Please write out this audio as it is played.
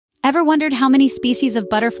Ever wondered how many species of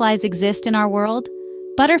butterflies exist in our world?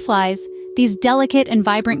 Butterflies, these delicate and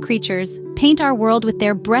vibrant creatures, paint our world with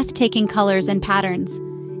their breathtaking colors and patterns.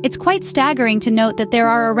 It's quite staggering to note that there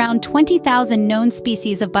are around 20,000 known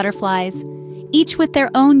species of butterflies, each with their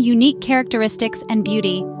own unique characteristics and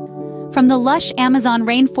beauty. From the lush Amazon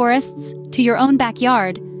rainforests to your own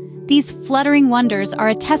backyard, these fluttering wonders are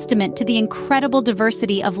a testament to the incredible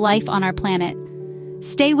diversity of life on our planet.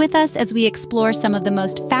 Stay with us as we explore some of the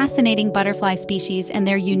most fascinating butterfly species and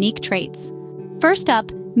their unique traits. First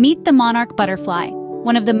up, meet the monarch butterfly,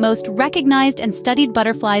 one of the most recognized and studied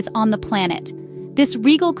butterflies on the planet. This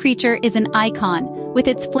regal creature is an icon, with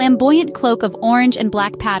its flamboyant cloak of orange and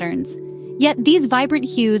black patterns. Yet these vibrant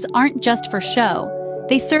hues aren't just for show.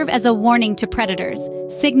 They serve as a warning to predators,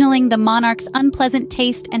 signaling the monarch's unpleasant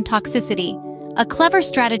taste and toxicity, a clever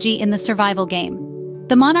strategy in the survival game.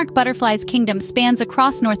 The monarch butterfly's kingdom spans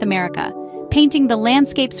across North America, painting the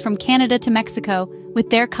landscapes from Canada to Mexico with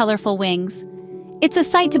their colorful wings. It's a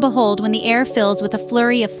sight to behold when the air fills with a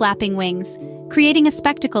flurry of flapping wings, creating a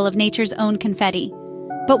spectacle of nature's own confetti.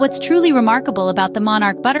 But what's truly remarkable about the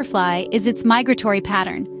monarch butterfly is its migratory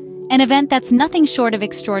pattern, an event that's nothing short of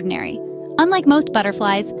extraordinary. Unlike most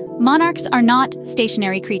butterflies, monarchs are not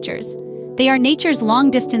stationary creatures. They are nature's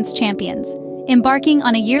long-distance champions, embarking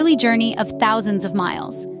on a yearly journey of thousands of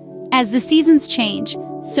miles. As the seasons change,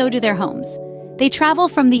 so do their homes. They travel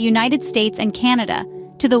from the United States and Canada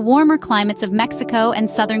to the warmer climates of Mexico and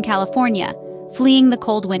Southern California, fleeing the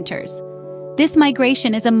cold winters. This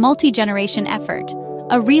migration is a multi-generation effort,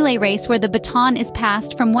 a relay race where the baton is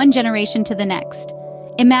passed from one generation to the next.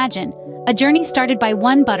 Imagine a journey started by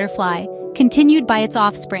one butterfly, continued by its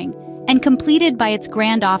offspring, and completed by its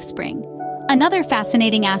grand offspring. Another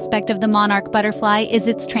fascinating aspect of the monarch butterfly is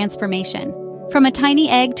its transformation. From a tiny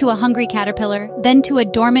egg to a hungry caterpillar, then to a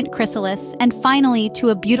dormant chrysalis, and finally to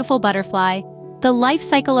a beautiful butterfly, the life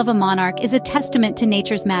cycle of a monarch is a testament to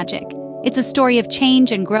nature's magic. It's a story of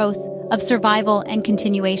change and growth, of survival and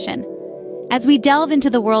continuation. As we delve into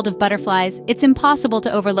the world of butterflies, it's impossible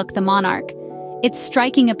to overlook the monarch. Its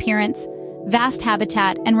striking appearance, vast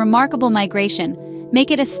habitat, and remarkable migration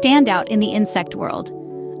make it a standout in the insect world.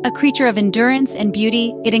 A creature of endurance and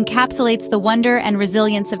beauty, it encapsulates the wonder and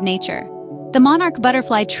resilience of nature. The monarch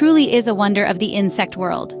butterfly truly is a wonder of the insect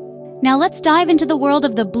world. Now let's dive into the world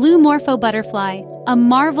of the blue morpho butterfly, a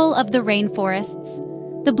marvel of the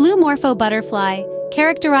rainforests. The blue morpho butterfly,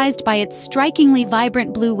 characterized by its strikingly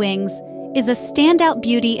vibrant blue wings, is a standout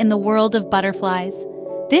beauty in the world of butterflies.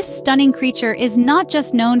 This stunning creature is not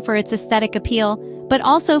just known for its aesthetic appeal, but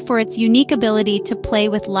also for its unique ability to play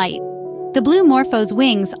with light. The blue morpho's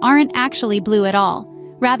wings aren't actually blue at all.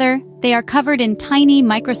 Rather, they are covered in tiny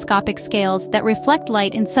microscopic scales that reflect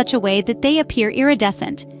light in such a way that they appear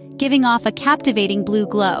iridescent, giving off a captivating blue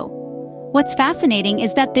glow. What's fascinating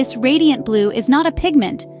is that this radiant blue is not a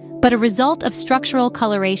pigment, but a result of structural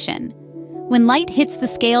coloration. When light hits the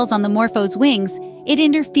scales on the morpho's wings, it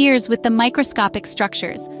interferes with the microscopic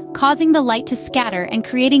structures, causing the light to scatter and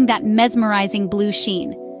creating that mesmerizing blue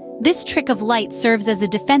sheen. This trick of light serves as a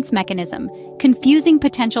defense mechanism, confusing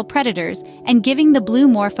potential predators and giving the blue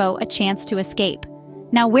morpho a chance to escape.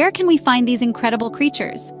 Now, where can we find these incredible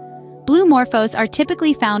creatures? Blue morphos are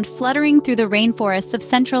typically found fluttering through the rainforests of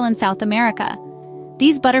Central and South America.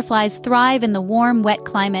 These butterflies thrive in the warm, wet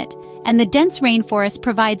climate, and the dense rainforest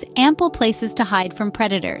provides ample places to hide from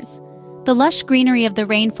predators. The lush greenery of the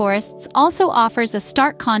rainforests also offers a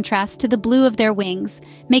stark contrast to the blue of their wings,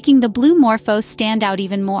 making the blue morphos stand out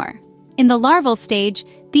even more. In the larval stage,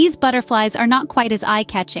 these butterflies are not quite as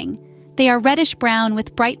eye-catching. They are reddish-brown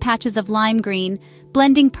with bright patches of lime green,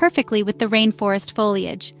 blending perfectly with the rainforest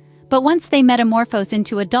foliage. But once they metamorphose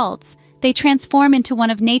into adults, they transform into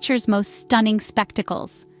one of nature's most stunning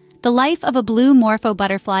spectacles. The life of a blue morpho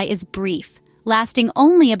butterfly is brief, lasting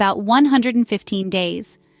only about 115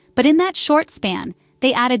 days. But in that short span,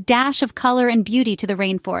 they add a dash of color and beauty to the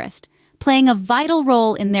rainforest, playing a vital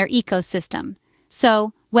role in their ecosystem.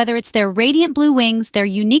 So, whether it's their radiant blue wings, their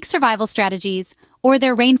unique survival strategies, or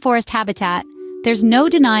their rainforest habitat, there's no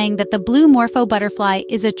denying that the blue morpho butterfly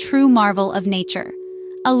is a true marvel of nature,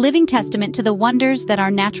 a living testament to the wonders that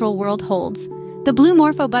our natural world holds. The blue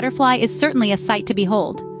morpho butterfly is certainly a sight to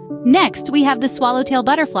behold. Next, we have the swallowtail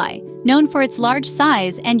butterfly, known for its large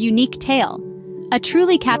size and unique tail. A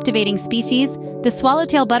truly captivating species, the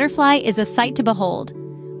swallowtail butterfly is a sight to behold.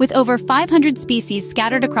 With over 500 species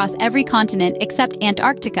scattered across every continent except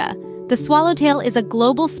Antarctica, the swallowtail is a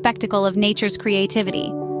global spectacle of nature's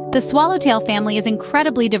creativity. The swallowtail family is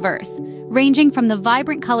incredibly diverse, ranging from the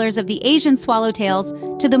vibrant colors of the Asian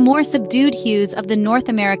swallowtails to the more subdued hues of the North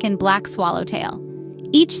American black swallowtail.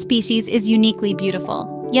 Each species is uniquely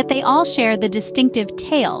beautiful, yet they all share the distinctive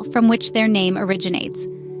tail from which their name originates.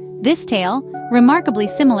 This tail, remarkably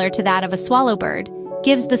similar to that of a swallowbird,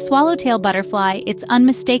 gives the swallowtail butterfly its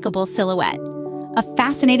unmistakable silhouette. A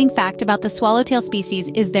fascinating fact about the swallowtail species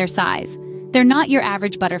is their size. They're not your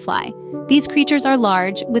average butterfly. These creatures are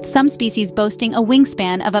large, with some species boasting a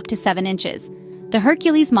wingspan of up to 7 inches. The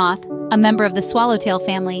Hercules moth, a member of the swallowtail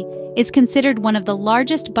family, is considered one of the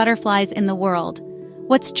largest butterflies in the world.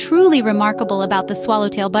 What's truly remarkable about the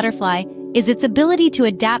swallowtail butterfly is its ability to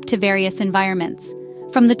adapt to various environments.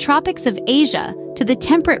 From the tropics of Asia to the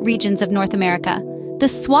temperate regions of North America, the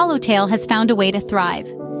swallowtail has found a way to thrive.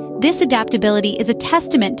 This adaptability is a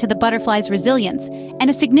testament to the butterfly's resilience and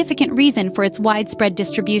a significant reason for its widespread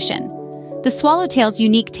distribution. The swallowtail's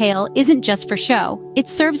unique tail isn't just for show, it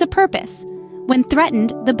serves a purpose. When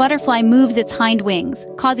threatened, the butterfly moves its hind wings,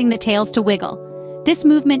 causing the tails to wiggle. This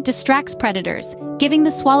movement distracts predators, giving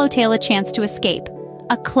the swallowtail a chance to escape.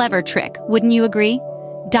 A clever trick, wouldn't you agree?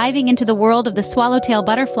 Diving into the world of the swallowtail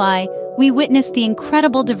butterfly, we witness the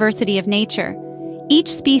incredible diversity of nature. Each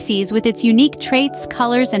species, with its unique traits,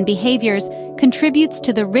 colors, and behaviors, contributes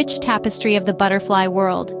to the rich tapestry of the butterfly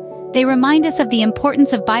world. They remind us of the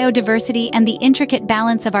importance of biodiversity and the intricate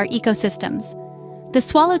balance of our ecosystems. The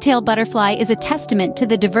swallowtail butterfly is a testament to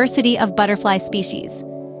the diversity of butterfly species.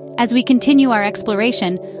 As we continue our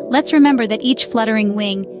exploration, let's remember that each fluttering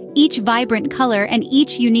wing, each vibrant color, and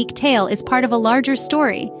each unique tail is part of a larger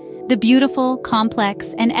story, the beautiful,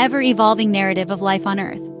 complex, and ever-evolving narrative of life on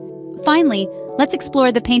Earth. Finally, let's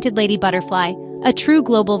explore the painted lady butterfly, a true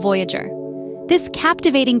global voyager. This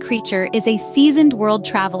captivating creature is a seasoned world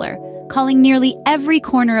traveler, calling nearly every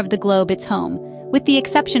corner of the globe its home, with the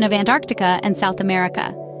exception of Antarctica and South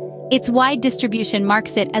America. Its wide distribution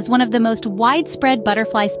marks it as one of the most widespread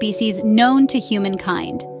butterfly species known to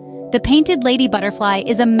humankind. The painted lady butterfly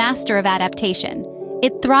is a master of adaptation.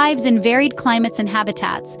 It thrives in varied climates and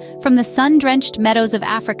habitats, from the sun-drenched meadows of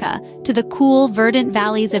Africa to the cool, verdant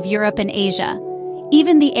valleys of Europe and Asia.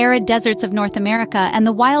 Even the arid deserts of North America and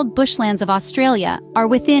the wild bushlands of Australia are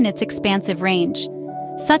within its expansive range.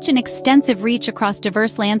 Such an extensive reach across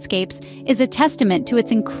diverse landscapes is a testament to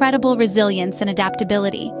its incredible resilience and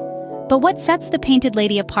adaptability. But what sets the painted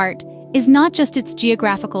lady apart is not just its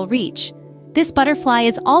geographical reach. This butterfly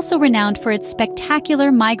is also renowned for its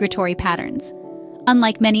spectacular migratory patterns.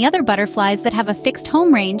 Unlike many other butterflies that have a fixed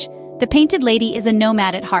home range, the painted lady is a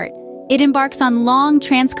nomad at heart. It embarks on long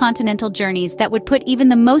transcontinental journeys that would put even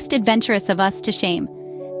the most adventurous of us to shame.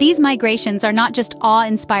 These migrations are not just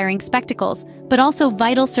awe-inspiring spectacles, but also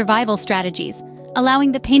vital survival strategies,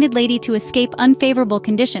 allowing the painted lady to escape unfavorable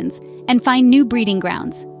conditions and find new breeding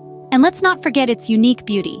grounds. And let's not forget its unique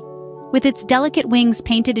beauty. With its delicate wings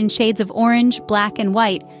painted in shades of orange, black, and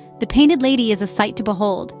white, the painted lady is a sight to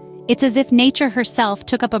behold. It's as if nature herself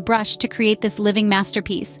took up a brush to create this living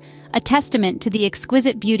masterpiece, a testament to the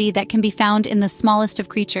exquisite beauty that can be found in the smallest of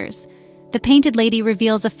creatures. The painted lady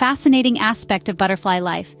reveals a fascinating aspect of butterfly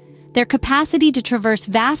life, their capacity to traverse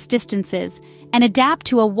vast distances and adapt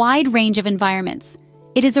to a wide range of environments.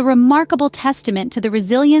 It is a remarkable testament to the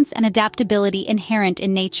resilience and adaptability inherent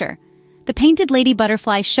in nature. The painted lady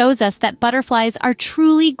butterfly shows us that butterflies are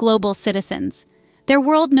truly global citizens. Their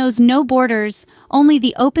world knows no borders, only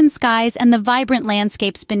the open skies and the vibrant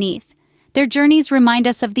landscapes beneath. Their journeys remind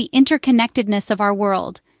us of the interconnectedness of our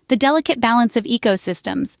world, the delicate balance of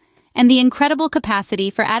ecosystems, and the incredible capacity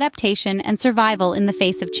for adaptation and survival in the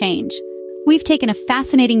face of change. We've taken a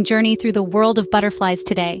fascinating journey through the world of butterflies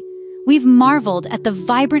today. We've marveled at the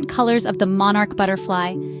vibrant colors of the monarch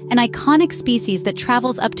butterfly, an iconic species that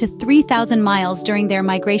travels up to 3,000 miles during their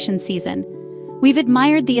migration season. We've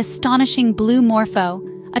admired the astonishing blue morpho,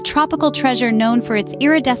 a tropical treasure known for its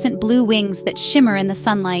iridescent blue wings that shimmer in the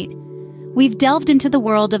sunlight. We've delved into the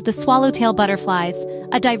world of the swallowtail butterflies,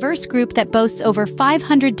 a diverse group that boasts over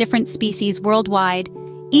 500 different species worldwide,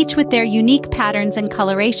 each with their unique patterns and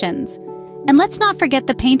colorations. And let's not forget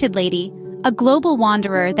the painted lady, a global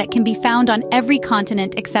wanderer that can be found on every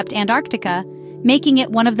continent except Antarctica, making it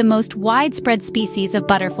one of the most widespread species of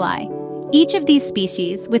butterfly. Each of these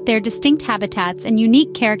species, with their distinct habitats and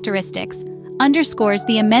unique characteristics, underscores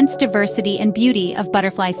the immense diversity and beauty of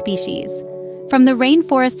butterfly species. From the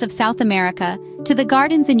rainforests of South America to the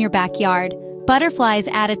gardens in your backyard, butterflies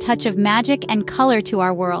add a touch of magic and color to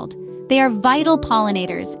our world. They are vital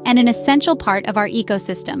pollinators and an essential part of our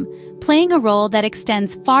ecosystem, playing a role that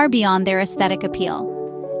extends far beyond their aesthetic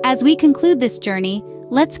appeal. As we conclude this journey,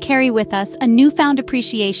 let's carry with us a newfound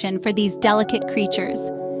appreciation for these delicate creatures.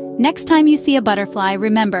 Next time you see a butterfly,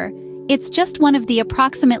 remember, it's just one of the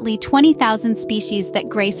approximately 20,000 species that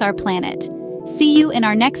grace our planet. See you in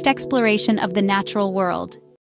our next exploration of the natural world.